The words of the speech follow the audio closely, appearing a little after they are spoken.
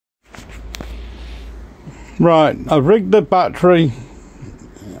Right, I've rigged the battery,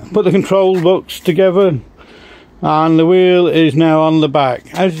 put the control box together, and the wheel is now on the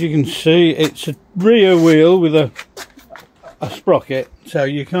back. As you can see, it's a rear wheel with a sprocket, so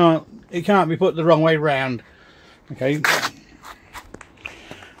it can't be put the wrong way round. Okay,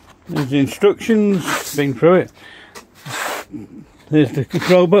 there's the instructions, been through it. There's the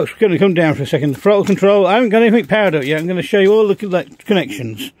control box. We're going to come down for a second. The throttle control, I haven't got anything powered up yet. I'm going to show you all the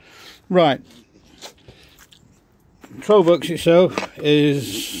connections. Right, control box itself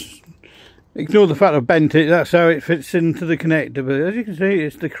is, ignore the fact I've bent it, that's how it fits into the connector, but as you can see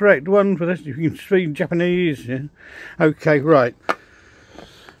it's the correct one for this. If you can speak Japanese, yeah. Okay, right,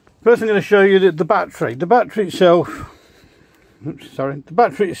 first I'm going to show you the battery. The battery itself, oops, sorry, the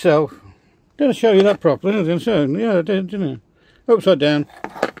battery itself, did I show you that properly? I was going to show you. Yeah, I did, didn't I? Upside down,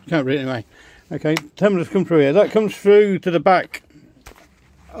 can't read it anyway. Okay, terminals come through here, that comes through to the back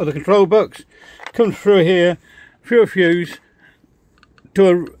of the control box, comes through here, through a fuse to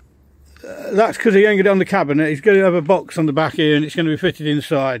a, that's because he ain't got it on the cabinet. He's going to have a box on the back here and it's going to be fitted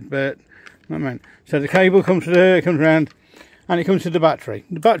inside, but I mean, so the cable comes to there, comes around, and it comes to the battery.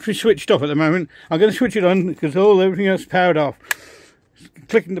 The battery's switched off at the moment. I'm going to switch it on because everything else is powered off.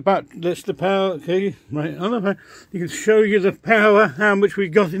 Clicking the that's the power key, right on the power. You can show you the power, how much we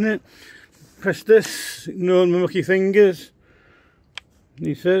got in it. Press this, ignore my mucky fingers.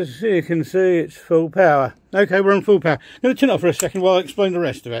 He says, you can see it's full power. Okay, we're on full power. I'm going to turn it off for a second while I explain the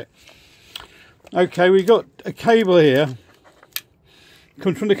rest of it. Okay, we've got a cable here.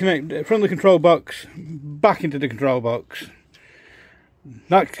 Comes from the control box back into the control box.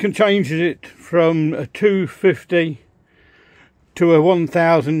 That can change it from a 250 to a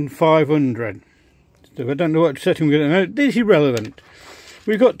 1500. So I don't know what setting we're going to know. This is irrelevant.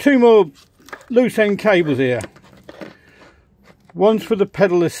 We've got two more loose end cables here. One's for the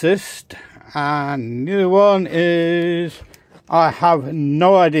pedal assist, and the other one is, I have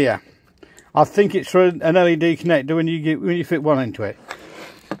no idea. I think it's for an LED connector when you fit one into it.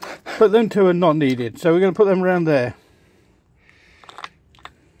 But them two are not needed, so we're going to put them around there.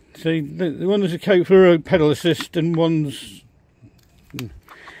 See, the one is a cable for a pedal assist, and one's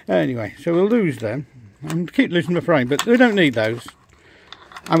anyway. So we'll lose them and keep losing the frame, but we don't need those,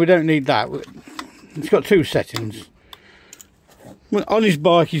 and we don't need that. It's got two settings. Well, on his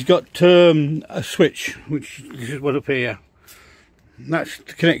bike he's got a switch, which is what up here. That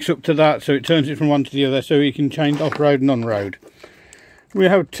connects up to that, so it turns it from one to the other, so he can change off-road and on-road. We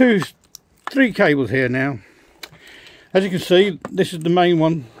have three cables here now. As you can see, this is the main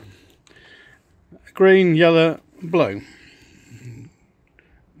one. Green, yellow, blue.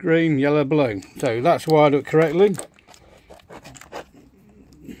 Green, yellow, blue. So that's wired up correctly.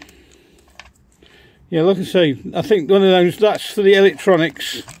 Yeah, like I say, I think one of those, that's for the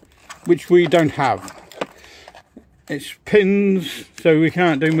electronics, which we don't have. It's pins, so we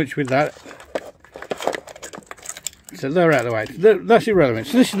can't do much with that. So they're out of the way. That's irrelevant.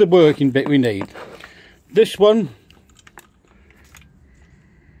 So this is the working bit we need. This one,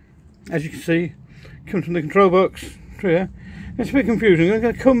 as you can see, comes from the control box through here. It's a bit confusing. I'm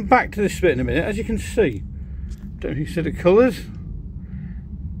going to come back to this bit in a minute. As you can see, don't know if you see the colours,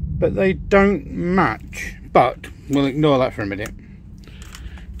 but they don't match. But we'll ignore that for a minute.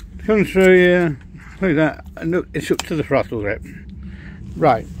 It comes through here. Look at that, and look, it's up to the throttle grip.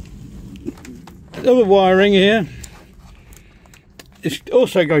 Right. The other wiring here, it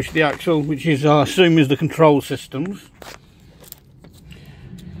also goes to the axle, which is, I assume, is the control systems.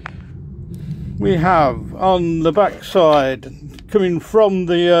 We have on the back side, coming from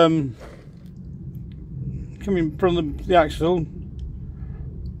the axle,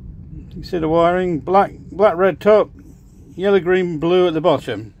 you see the wiring, black, red top, yellow, green, blue at the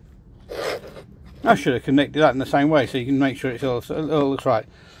bottom. I should have connected that in the same way so you can make sure it all looks right.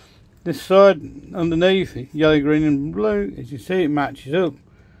 This side, underneath, yellow, green and blue, as you see, it matches up.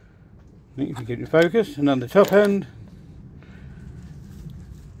 I think you can keep it focused. And on the top end,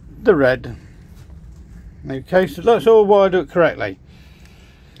 the red. Okay, so that's all wired up correctly.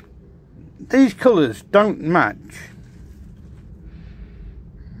 These colours don't match.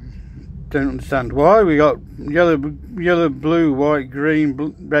 Don't understand why. We got yellow, blue, white,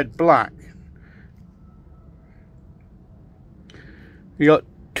 green, red, black. We got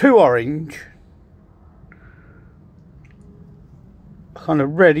two orange, kind of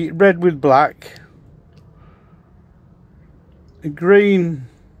red with black, a green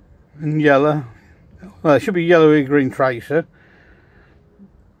and yellow. Well, it should be yellow with green tracer,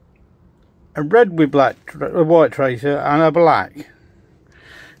 a red with black, a white tracer, and a black.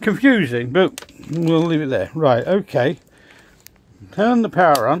 Confusing, but we'll leave it there. Right, okay. Turn the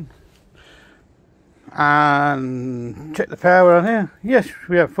power on. and check the power on here. Yes,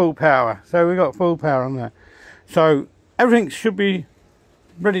 we have full power, so we got full power on there, so everything should be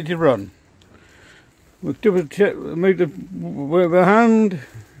ready to run. We'll double check, move the hand.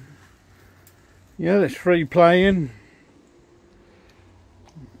 Yeah, that's free playing.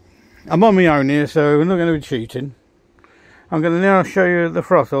 I'm on my own here, so we're not going to be cheating. I'm going to now show you the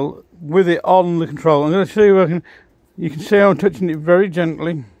throttle with it on the control. I'm going to see if I can. You can see I'm touching it very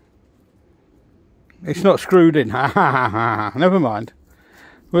gently. It's not screwed in. Ha ha ha ha. Never mind.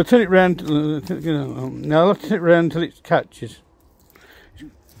 We'll turn it round. Now let's turn it round until it catches.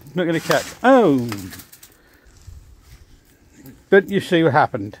 It's not going to catch. Oh! But you see what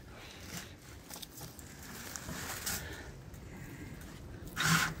happened.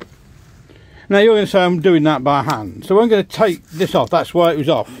 Now you're going to say I'm doing that by hand. So I'm going to take this off. That's why it was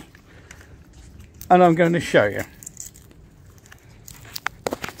off. And I'm going to show you.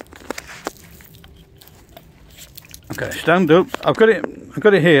 I'm going to stand up. I've got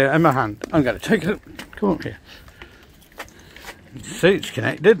it here in my hand. I'm going to take it. Come on here. See, it's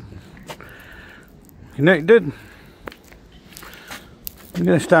connected. Connected. I'm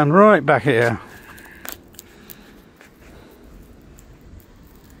going to stand right back here.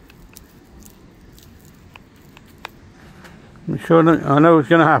 I'm sure I know what's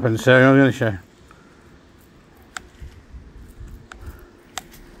going to happen, so I'm going to show you.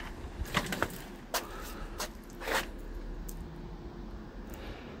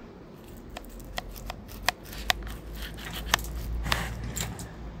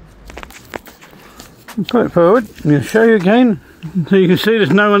 Put it forward. I'm going to show you again, so you can see there's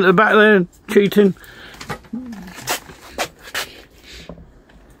no one at the back there cheating.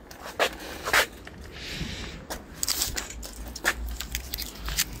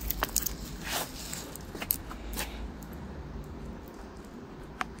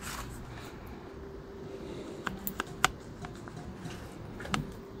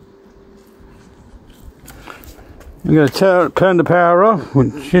 I'm going to turn the power off,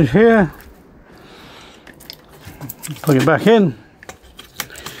 which is here. Plug it back in.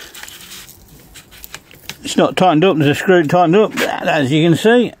 It's not tightened up, there's a screw tightened up, as you can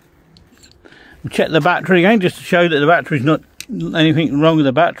see. We'll check the battery again, just to show that the battery's not anything wrong with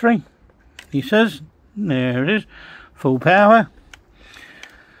the battery. He says, there it is, full power.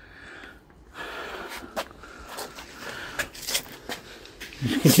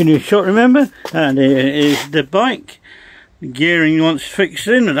 Just continuous shot, remember, and here is the bike. The gearing wants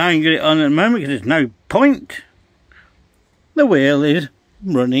fixing, and I can get it on at the moment because there's no point. The wheel is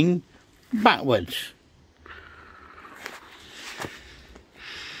running backwards.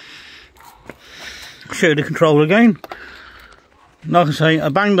 Show the control again. Like I say, I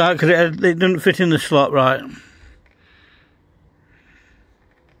banged that because it didn't fit in the slot right.